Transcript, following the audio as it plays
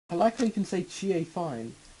I like how you can say Chie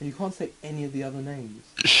fine, and you can't say any of the other names.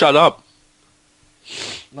 Shut up.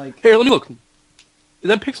 Like, Here, let me look. Is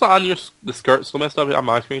that pixel on the skirt still messed up on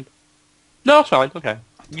my screen? No, it's fine. Okay.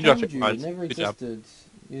 I You can adjust told your you, it lines. never Good job. existed.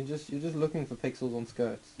 You're just looking for pixels on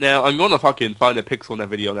skirts. Now, I'm going to fucking find a pixel in that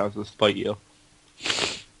video now to spite you.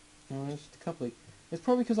 No, it's just a couple of... It's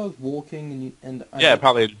probably because I was walking and Yeah,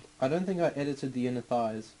 probably. I don't think I edited the inner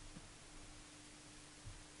thighs.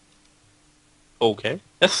 Okay.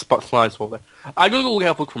 That's slides folder. I'm going to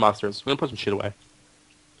go look for monsters. I'm going to put some shit away.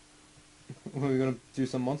 We're gonna do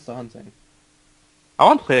some monster hunting. I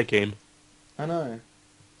want to play that game. I know.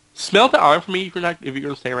 Smell the iron for me if you're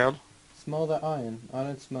going to stay around. Smell that iron. I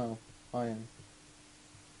don't smell iron.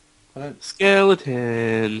 I don't...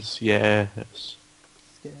 Skeletons, yes.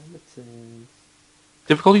 Skeletons.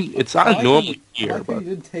 Difficulty, it's I not like how normal you, I here, like how you but...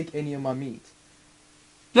 didn't take any of my meat.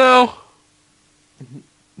 No.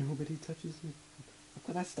 Nobody touches me. I've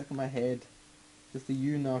got that stuck in my head. Just the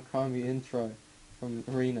You Now Kami intro from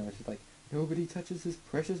Reno. She's like, nobody touches this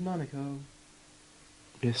precious Nanako.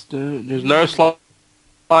 There's no slime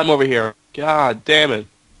over here. God damn it.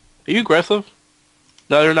 Are you aggressive?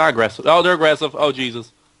 No, they're not aggressive. Oh, they're aggressive. Oh,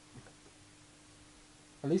 Jesus.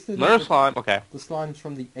 At least they're Another not slime. Okay. the slimes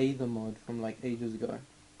from the Aether mod from like ages ago.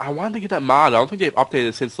 I wanted to get that mod. I don't think they've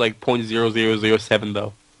updated since like 0.0007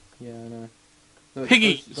 though. Yeah, I know.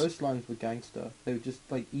 Piggies! Those slimes were gangster. They would just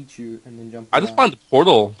like eat you and then jump I around. just found the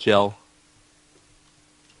portal gel.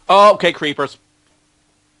 Oh, okay, creepers.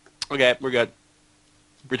 Okay, we're good.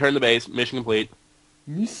 Return to base. Mission complete.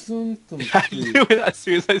 Mission I knew it as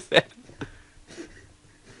soon as I said it.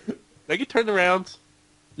 Did I get turned around?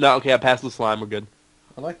 No, okay, I passed the slime. We're good.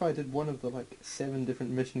 I like how I did one of the like 7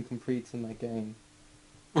 different mission completes in that game.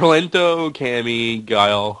 Rolento, Cammy,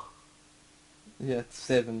 Guile. Yeah, it's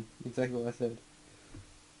 7. Exactly what I said.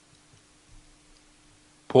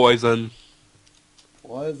 Poison.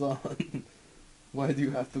 Poison. Why do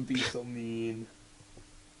you have to be so mean?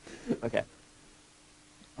 Okay.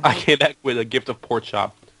 I came back with a gift of pork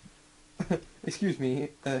chop. Excuse me,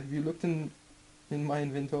 have you looked in my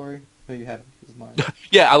inventory? No, you haven't. This is mine.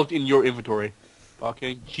 Yeah, I looked in your inventory.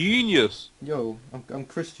 Fucking genius. Yo, I'm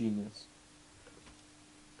Chris Genius.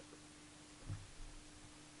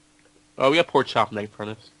 Oh, we got pork chop in that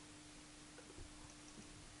furnace.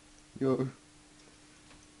 Yo.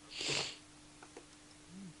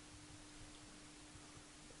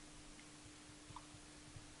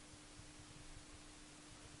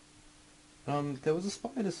 There was a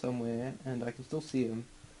spider somewhere, and I can still see him,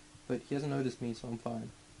 but he hasn't noticed me, so I'm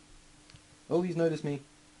fine. Oh, he's noticed me.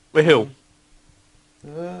 Wait, who?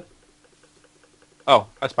 Uh, Oh,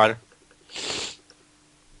 a spider.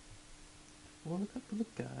 well, a couple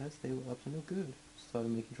of guys, they were up to no good.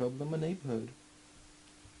 Started making trouble in my neighborhood.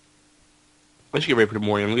 I should get ready for the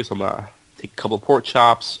morning. I'm gonna get some, take a couple of pork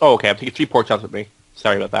chops. Oh, okay, I'm taking 3 pork chops with me.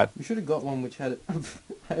 Sorry about that. You should have got one which had...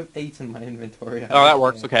 I have 8 in my inventory. Oh, that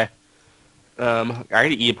works, okay. I gotta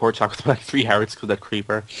eat a pork chop with like 3 hearts because of that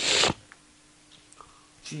creeper.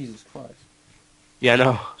 Jesus Christ. Yeah, I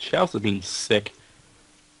know. Shells is being sick.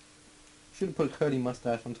 Should have put a curly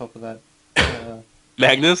mustache on top of that.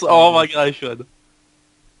 Magnus? Oh my god, I should.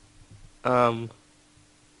 I'm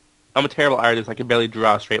a terrible artist. I can barely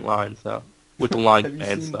draw a straight line, so with the line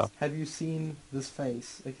and stuff. Have you seen this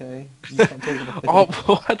face? Okay. You can't talk about Oh, it.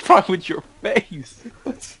 what's wrong with your face?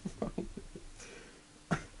 What's wrong?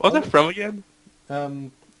 What's that from again?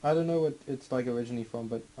 I don't know what it's like originally from,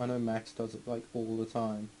 but I know Max does it like all the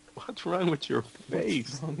time. What's wrong with your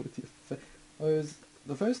face? What's wrong with your face? Oh, it was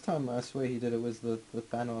the first time I swear he did it was the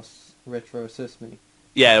Thanos retro assist me.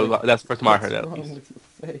 Yeah, Like, that's the first time I heard what's that. wrong with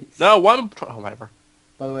your face? No, one. Oh, whatever.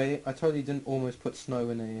 By the way, I totally didn't almost put snow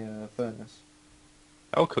in a furnace.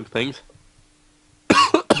 I'll cook things.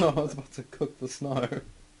 No, I was about to cook the snow.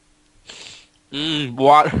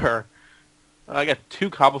 Water. I got 2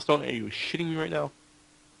 cobblestone. Are you shitting me right now?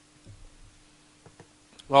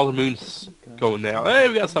 Well, the moon's going now. Hey,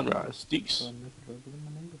 we got sunrise. Deeks.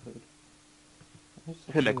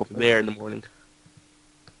 Hit back over there in the morning.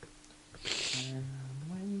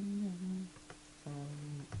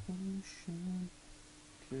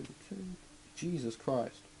 Jesus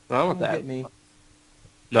Christ. No, I want Someone that. hit me.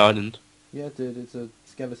 No, I didn't. Yeah, it did. It's a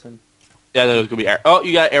skeleton. Yeah, no, it was gonna be air. Oh,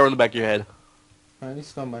 you got arrow in the back of your head. I at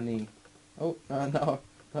least on my knee. Oh, no.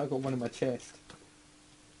 I got one in my chest.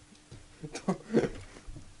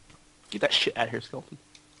 Get that shit out of here, skeleton.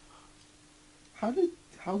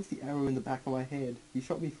 How's the arrow in the back of my head? You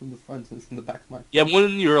shot me from the front and it's in the back of my... Yeah, one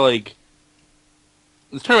in your, like...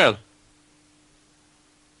 Let's turn around.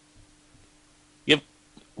 You have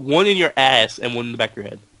one in your ass and one in the back of your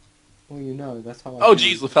head. Well, you know, that's how I Oh,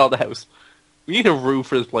 feel. jeez, we fell out of the house. We need a roof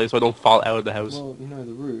for this place so I don't fall out of the house. Well, you know,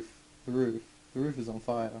 the roof is on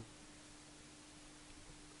fire.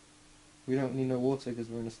 We don't need no water because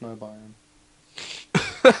we're in a snow biome.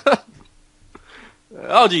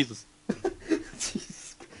 Oh, Jesus.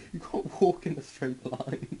 Jeez, you can't walk in a straight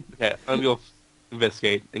line. Okay, I'm gonna go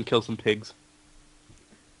investigate and kill some pigs.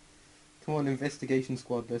 Come on, investigation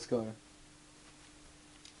squad, let's go.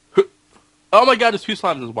 Oh my god, there's 2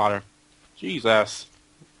 slimes in the water. Jesus.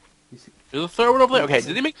 You see, There's a third one over there. Okay,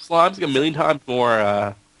 did they make slimes like a million times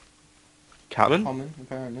more, common? common,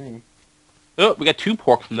 apparently. Oh, we got 2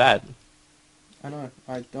 pork from that. I know.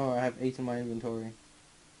 I have 8 in my inventory.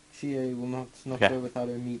 She will not Okay. go without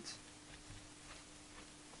her meat.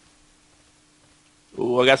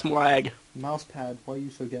 Ooh, I got some lag. Mousepad, why are you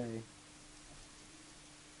so gay?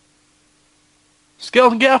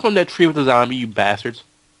 Skeleton, get off on that tree with the zombie, you bastards.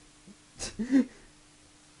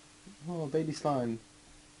 Oh, baby slime.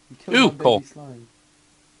 You killed Ooh, my baby coal. slime.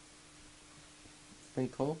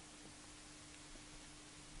 Think coal?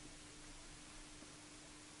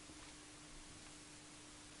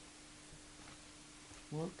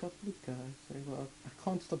 What a couple of guys. Well, I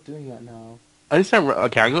can't stop doing that now. I just have,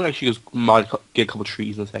 okay, I'm gonna actually just get a couple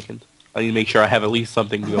trees in a second. I need to make sure I have at least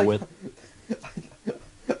something to go with.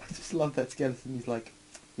 I just love that skeleton. He's like,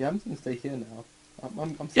 yeah, I'm just gonna stay here now.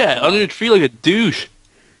 I'm Yeah, setting under the up. tree like a douche.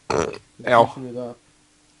 Just Ow. pushing it up.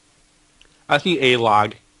 I just need a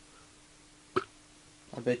log.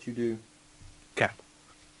 I bet you do. Okay.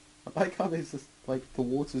 I like how there's just like the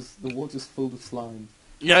water's full of slime.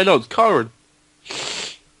 Yeah, I know, it's covered.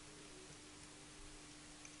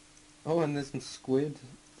 Oh, and there's some squid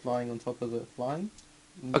flying on top of the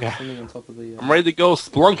Okay. swimming on top of the. I'm ready to go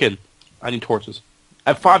splunking. I need torches. I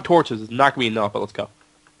have 5 torches. It's not gonna be enough, but let's go.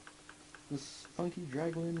 This funky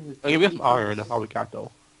dragon with. Okay, we have some iron. That's all we got,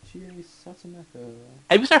 though.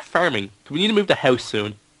 Hey, we start farming. We need to move the house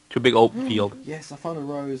soon to a big open field. Yes, I found a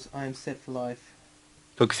rose. I am set for life.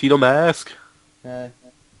 Tuxedo mask.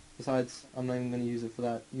 Besides, I'm not even going to use it for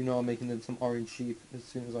that. You know I'm making them some orange sheep as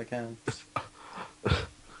soon as I can.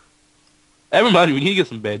 Hey, remind me, we need to get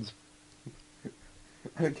some beds.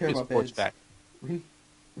 I don't care Get about some torch beds. back.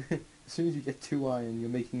 As soon as you get 2 iron, you're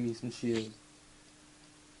making me some shears.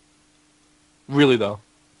 Really, though.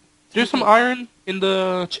 There's some iron in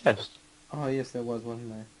the chest. Oh yes, there was, wasn't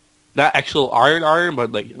there? Not actual iron,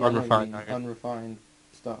 but like Yeah, I know what you unrefined mean, iron. unrefined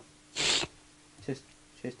stuff.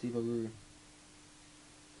 Chesty Baroo.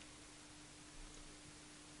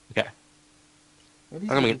 Okay. At least I'm you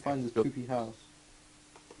gonna can get- find this poopy house.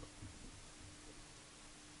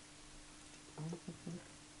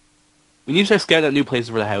 We need to start scouting out new places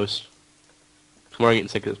for the house. Tomorrow I'm getting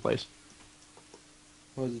sick of this place.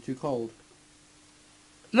 Or is it too cold?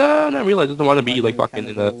 No, not really. I just don't want to be like fucking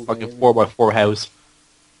in a fucking 4x4 house.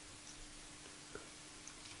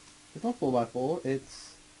 It's not 4x4,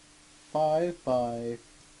 it's 5 by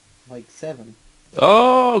like 7.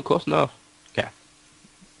 Oh, close enough. Okay.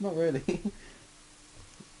 Not really.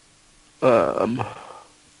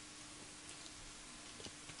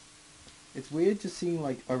 It's weird just seeing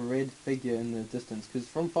like a red figure in the distance, because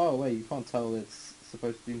from far away you can't tell it's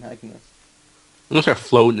supposed to be Magnus. I'm gonna start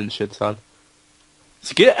floating and shit, son.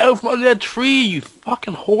 So get out from under that tree, you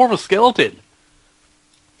fucking whore of a skeleton!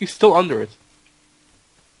 He's still under it.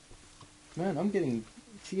 Man,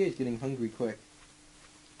 Chie's getting hungry quick.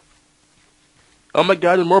 Oh my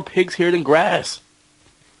god, there's more pigs here than grass.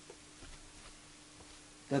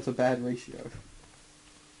 That's a bad ratio.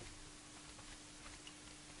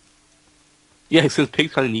 Yeah, since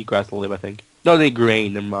pigs kind of need grass to live, I think. No, they need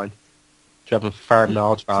grain, never mind. Dropping farm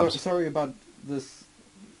knowledge bombs. Sorry about this,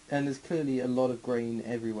 and there's clearly a lot of grain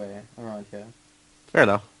everywhere around here. Fair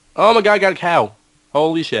enough. Oh my god, I got a cow.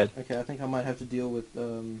 Holy shit. Okay, I think I might have to deal with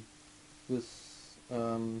this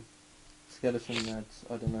skeleton that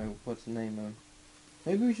I don't know what's the name of.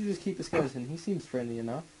 Maybe we should just keep the skeleton. He seems friendly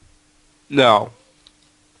enough. No.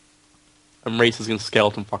 I'm racist against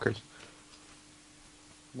skeleton fuckers.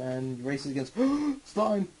 Man, races against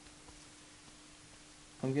slime.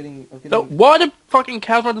 I'm getting. No, why the fucking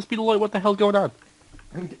cows run at the speed of light? What the hell's going on?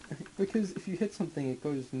 Because if you hit something, it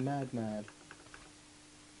goes mad.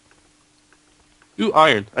 Ooh,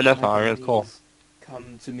 iron. And that's My not iron, that's coal. babies,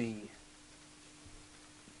 come to me.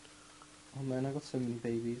 Oh man, I got so many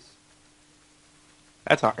babies.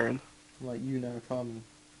 That's iron. Like, Kami.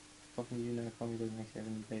 Fucking Kami doesn't actually have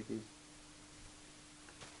any babies.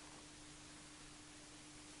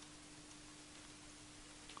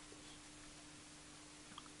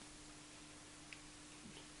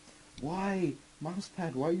 Why?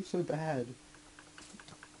 Mousepad, why are you so bad?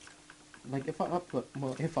 like if I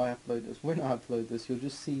upload this, when I upload this, you'll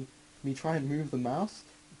just see me try and move the mouse,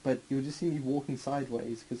 but you'll just see me walking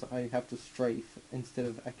sideways because I have to strafe instead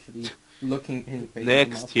of actually looking anyways at the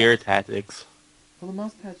Next mouse tier pad. tactics. Well, the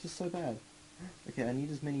mouse pad's just so bad. Okay, I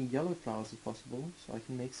need as many yellow flowers as possible so I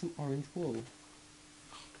can make some orange wool.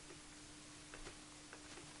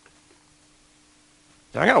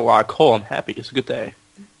 I got a lot of coal. I'm happy. It's a good day.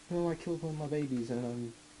 Well, I killed one of my babies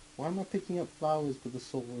and why am I picking up flowers with a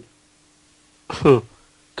sword? Because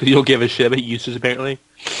you don't give a shit about uses, apparently.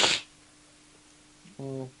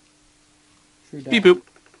 Well, true Beep that. boop.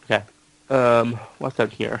 Okay. What's down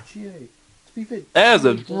here? GA. To be fair, There's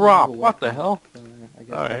a GA doesn't have drop. a What the weapon, hell? so I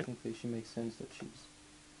guess Alright. technically she makes sense that she's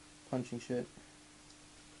punching shit.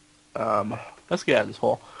 Let's get out of this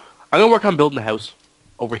hole. I'm gonna work on building a house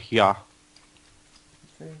over here.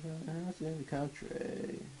 Favorite house in the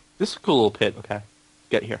country. This is a cool little pit. Okay.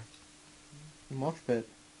 Get here. Mosh pit.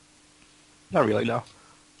 Not really, no.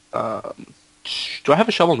 Do I have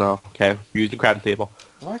a shovel now? Okay. Use the crafting table.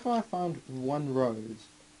 I like how I found one rose.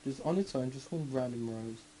 Just on its own, just one random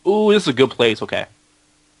rose. Ooh, this is a good place. Okay.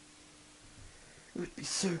 It would be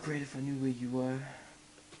so great if I knew where you were.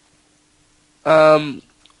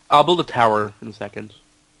 I'll build a tower in a second.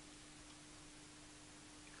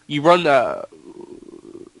 You run,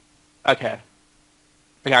 okay.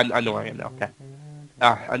 Okay, I know where I am now, okay.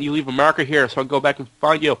 I need to leave a marker here so I can go back and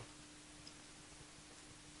find you.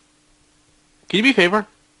 Can you do me a favor?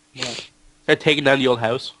 What? Start taking down the old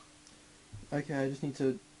house. Okay, I just need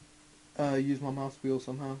to use my mouse wheel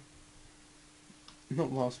somehow.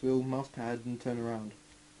 Not mouse wheel, mouse pad, and turn around.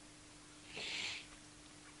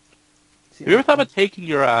 See, Have you ever thought about taking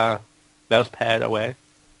your, mouse pad away?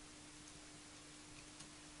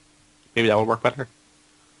 Maybe that would work better.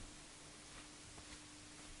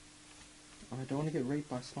 I don't want to get raped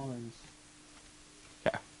by slimes.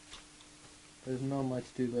 Yeah. There's no on my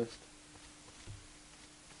to-do list.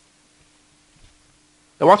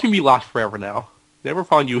 I want me to be lost forever now. Never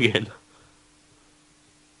find you again.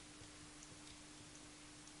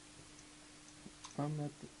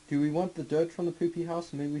 Do we want the dirt from the poopy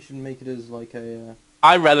house? Maybe we should make it as like a,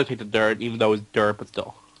 I'd rather take the dirt, even though it's dirt, but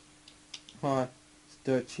still. it's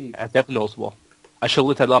dirt cheap. That's definitely noticeable. I should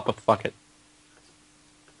lit that up, but fuck it.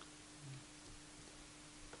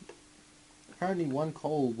 Apparently one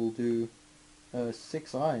coal will do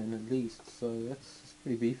 6 iron at least, so that's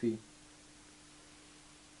pretty beefy.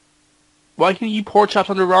 Why can't you eat pork chops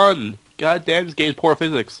on the run? God damn, this game's poor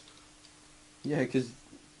physics. Yeah, because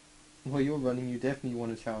while you're running, you definitely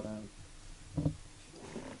want to chow down.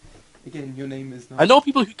 Again, your name is not... I know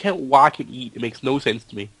people who can't walk and eat. It makes no sense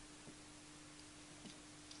to me.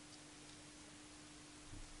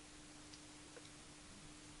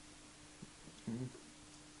 Mhm.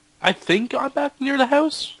 I think I'm back near the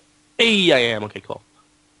house. Hey, I am. Okay, cool.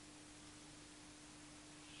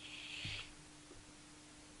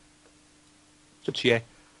 So, GA.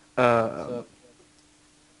 So,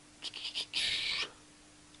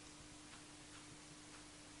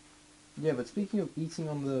 yeah, but speaking of eating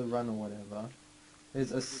on the run or whatever,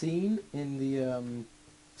 there's a scene in the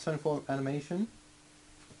Sony 4 animation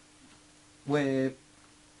where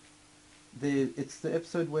it's the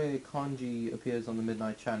episode where Kanji appears on the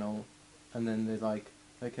Midnight Channel, and then they're like,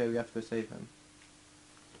 okay, we have to go save him.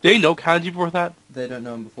 Did they know kanji before that? They don't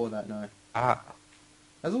know him before that, no. Ah.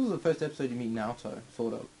 That's also the first episode you meet Naoto,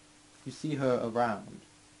 sort of. You see her around,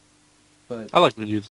 but... I like the news.